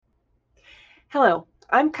Hello,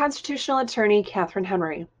 I'm constitutional attorney Catherine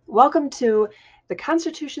Henry. Welcome to the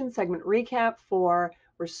Constitution Segment Recap for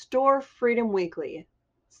Restore Freedom Weekly,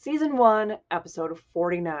 Season 1, Episode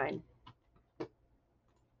 49.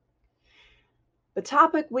 The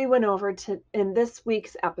topic we went over in this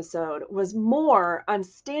week's episode was more on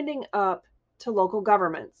standing up to local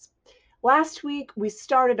governments. Last week, we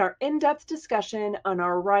started our in-depth discussion on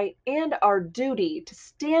our right and our duty to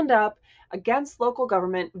stand up against local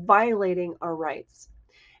government violating our rights.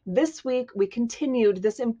 This week, we continued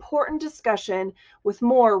this important discussion with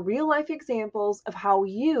more real-life examples of how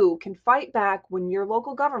you can fight back when your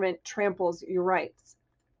local government tramples your rights.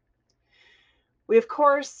 We, of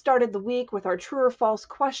course, started the week with our true or false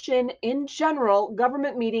question. In general,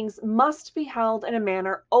 government meetings must be held in a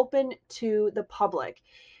manner open to the public.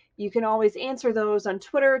 You can always answer those on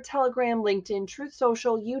Twitter, Telegram, LinkedIn, Truth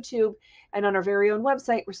Social, YouTube, and on our very own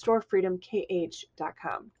website,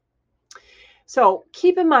 restorefreedomkh.com. So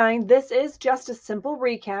keep in mind, this is just a simple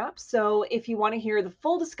recap. So if you want to hear the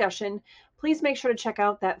full discussion, please make sure to check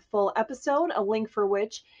out that full episode, a link for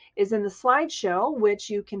which is in the slideshow,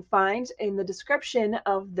 which you can find in the description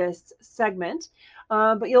of this segment.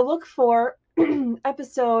 But you'll look for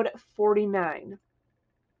episode 49.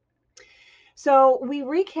 So we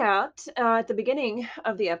recapped at the beginning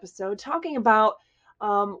of the episode talking about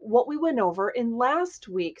what we went over in last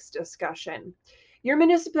week's discussion. Your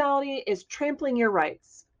municipality is trampling your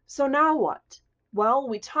rights. So now what? Well,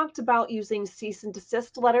 we talked about using cease and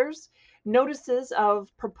desist letters, notices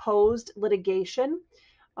of proposed litigation,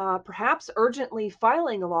 perhaps urgently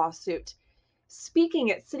filing a lawsuit,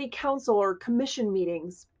 speaking at city council or commission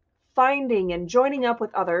meetings, finding and joining up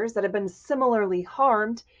with others that have been similarly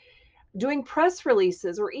harmed, doing press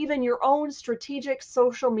releases, or even your own strategic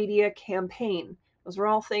social media campaign. Those are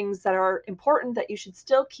all things that are important that you should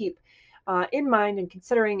still keep in mind and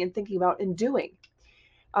considering and thinking about and doing.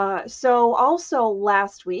 So also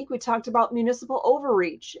last week, we talked about municipal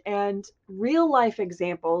overreach and real life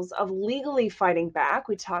examples of legally fighting back.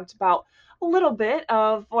 We talked about a little bit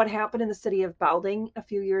of what happened in the city of Belding a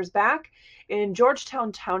few years back, in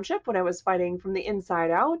Georgetown Township when I was fighting from the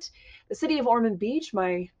inside out, the city of Ormond Beach,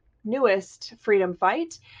 my newest freedom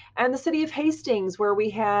fight, and the city of Hastings, where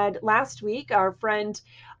we had last week our friend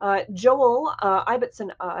Joel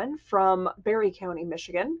Ibbotson on from Berry County,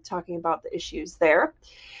 Michigan, talking about the issues there.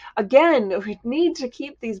 Again, we need to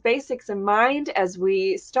keep these basics in mind as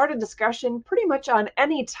we start a discussion pretty much on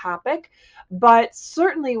any topic, but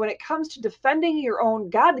certainly when it comes to defending your own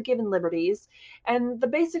God-given liberties. And the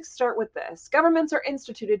basics start with this. Governments are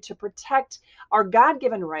instituted to protect our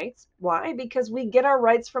God-given rights. Why? Because we get our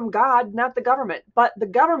rights from God, not the government. But the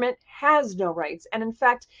government has no rights. And in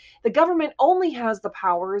fact, the government only has the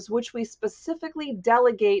powers which we specifically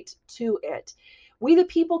delegate to it. We, the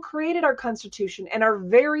people, created our Constitution and our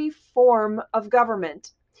very form of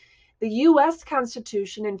government. The U.S.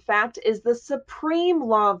 Constitution, in fact, is the supreme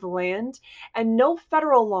law of the land, and no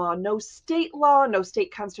federal law, no state law, no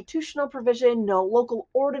state constitutional provision, no local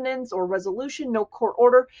ordinance or resolution, no court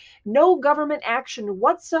order, no government action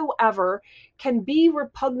whatsoever can be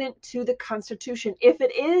repugnant to the Constitution. If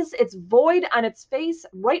it is, it's void on its face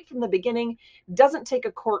right from the beginning. Doesn't take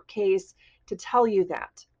a court case to tell you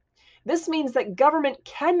that. This means that government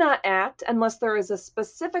cannot act unless there is a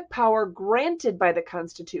specific power granted by the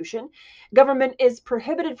Constitution. Government is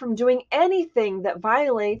prohibited from doing anything that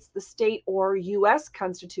violates the state or U.S.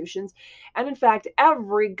 constitutions. And in fact,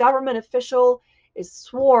 every government official is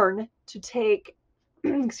sworn to take,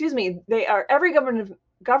 every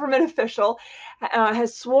government official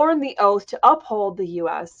has sworn the oath to uphold the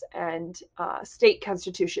U.S. and state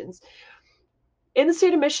constitutions. In the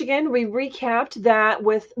state of Michigan, we recapped that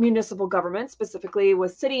with municipal government, specifically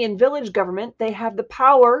with city and village government, they have the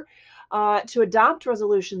power to adopt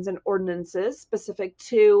resolutions and ordinances specific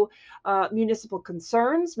to municipal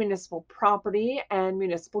concerns, municipal property, and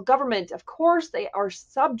municipal government. Of course, they are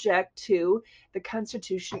subject to the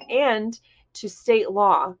Constitution and to state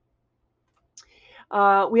law.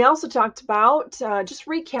 We also talked about, just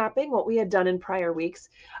recapping what we had done in prior weeks,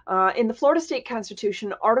 in the Florida State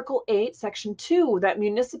Constitution, Article 8, Section 2, that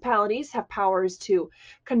municipalities have powers to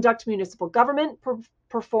conduct municipal government,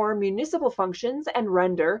 perform municipal functions, and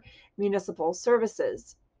render municipal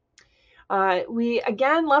services. We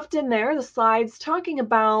again left in there the slides talking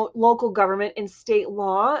about local government and state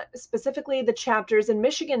law, specifically the chapters in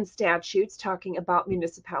Michigan statutes talking about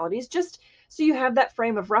municipalities, just so you have that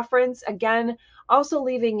frame of reference. Again, also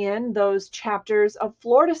leaving in those chapters of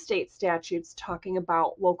Florida state statutes talking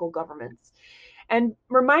about local governments. and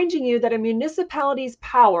reminding you that a municipality's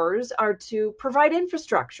powers are to provide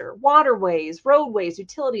infrastructure, waterways, roadways,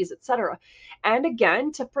 utilities, etc. And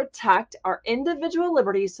again, to protect our individual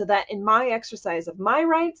liberties so that in my exercise of my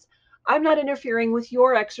rights, I'm not interfering with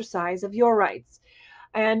your exercise of your rights.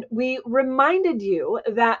 And we reminded you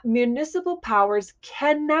that municipal powers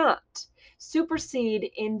cannot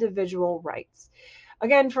supersede individual rights.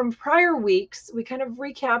 Again, from prior weeks, we kind of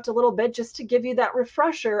recapped a little bit just to give you that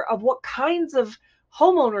refresher of what kinds of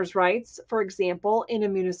homeowners' rights, for example, in a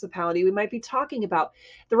municipality, we might be talking about.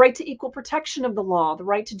 The right to equal protection of the law, the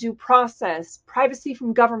right to due process, privacy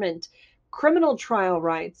from government, criminal trial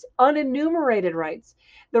rights, unenumerated rights,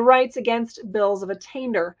 the rights against bills of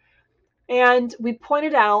attainder. And we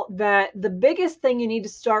pointed out that the biggest thing you need to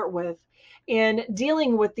start with in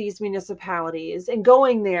dealing with these municipalities and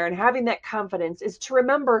going there and having that confidence is to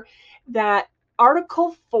remember that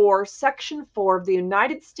Article 4, Section 4 of the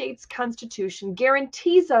United States Constitution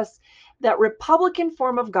guarantees us that Republican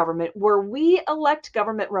form of government where we elect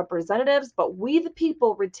government representatives, but we, the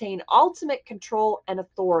people, retain ultimate control and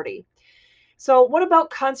authority. So, what about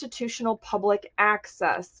constitutional public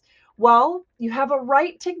access? Well, you have a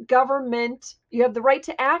right to government, you have the right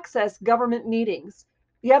to access government meetings.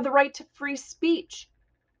 You have the right to free speech.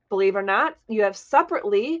 Believe it or not, you have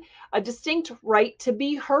separately a distinct right to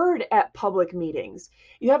be heard at public meetings.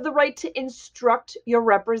 You have the right to instruct your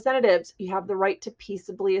representatives. You have the right to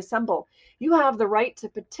peaceably assemble. You have the right to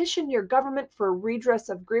petition your government for redress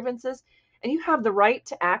of grievances, and you have the right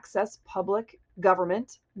to access public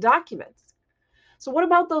government documents. So, what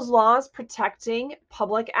about those laws protecting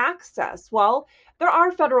public access? Well, there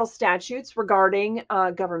are federal statutes regarding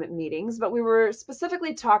government meetings, but we were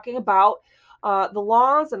specifically talking about the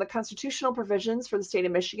laws and the constitutional provisions for the state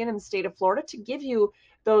of Michigan and the state of Florida to give you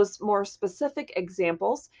those more specific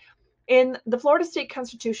examples. In the Florida State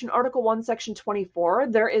Constitution, Article 1, Section 24,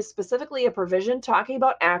 there is specifically a provision talking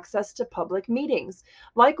about access to public meetings.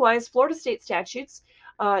 Likewise, Florida State Statutes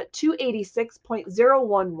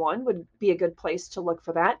 286.011 would be a good place to look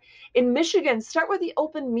for that. In Michigan, start with the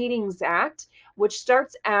Open Meetings Act, which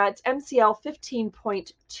starts at MCL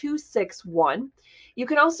 15.261. You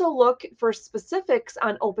can also look for specifics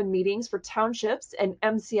on open meetings for townships and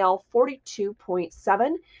MCL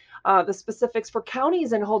 42.7. The specifics for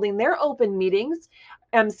counties and holding their open meetings,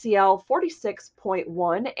 MCL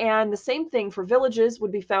 46.1, and the same thing for villages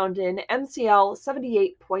would be found in MCL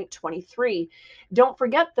 78.23. Don't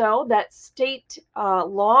forget, though, that state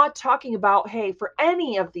law talking about, hey, for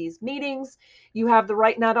any of these meetings, you have the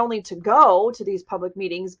right not only to go to these public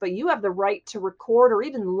meetings, but you have the right to record or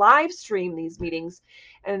even live stream these meetings.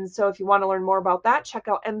 And so if you want to learn more about that, check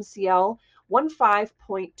out MCL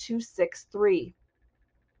 15.263.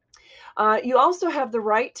 You also have the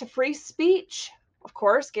right to free speech, of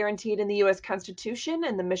course, guaranteed in the U.S. Constitution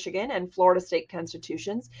and the Michigan and Florida state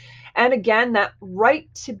constitutions. And again, that right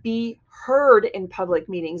to be heard in public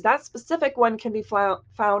meetings. That specific one can be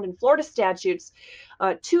found in Florida statutes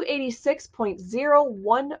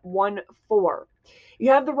 286.0114. You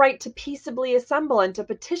have the right to peaceably assemble and to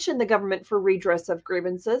petition the government for redress of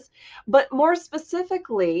grievances. But more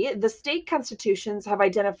specifically, the state constitutions have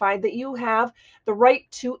identified that you have the right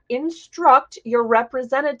to instruct your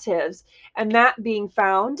representatives, and that being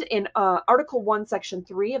found in Article 1, Section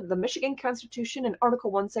 3 of the Michigan Constitution and Article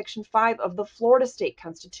 1, Section 5 of the Florida State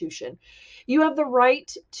Constitution. You have the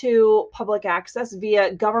right to public access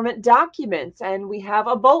via government documents, and we have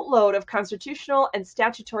a boatload of constitutional and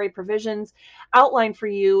statutory provisions outlined for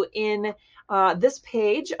you in this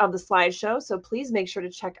page of the slideshow. So please make sure to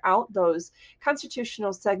check out those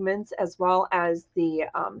constitutional segments as well as the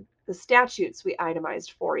statutes we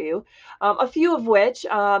itemized for you, a few of which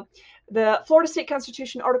the Florida State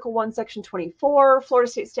Constitution, Article 1, Section 24,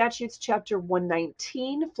 Florida State Statutes, Chapter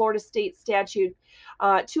 119, Florida State Statute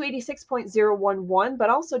 286.011, but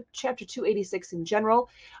also Chapter 286 in general,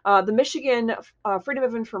 the Michigan Freedom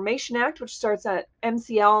of Information Act, which starts at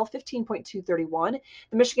MCL 15.231,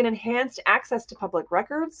 the Michigan Enhanced Access to Public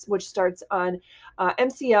Records, which starts on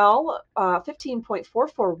MCL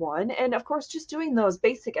 15.441, and of course, just doing those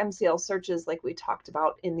basic MCL searches like we talked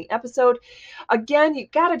about in the episode. Again, you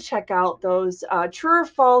got to check out those true or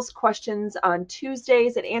false questions on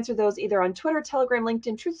Tuesdays and answer those either on Twitter, Telegram,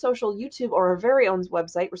 LinkedIn, Truth Social, YouTube, or our very own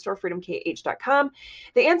website, restorefreedomkh.com.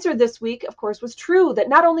 The answer this week, of course, was true, that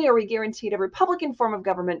not only are we guaranteed a Republican form of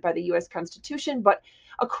government by the U.S. Constitution, but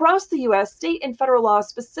across the U.S., state and federal laws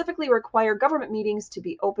specifically require government meetings to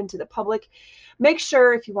be open to the public. Make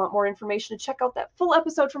sure, if you want more information, to check out that full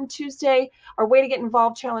episode from Tuesday, our Way to Get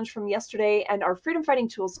Involved challenge from yesterday, and our freedom fighting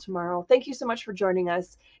tools tomorrow. Thank you so much for joining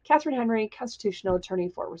us. Catherine Henry, constitutional attorney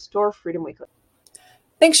for Restore Freedom Weekly.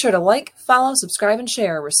 Make sure to like, follow, subscribe, and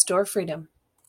share. Restore freedom.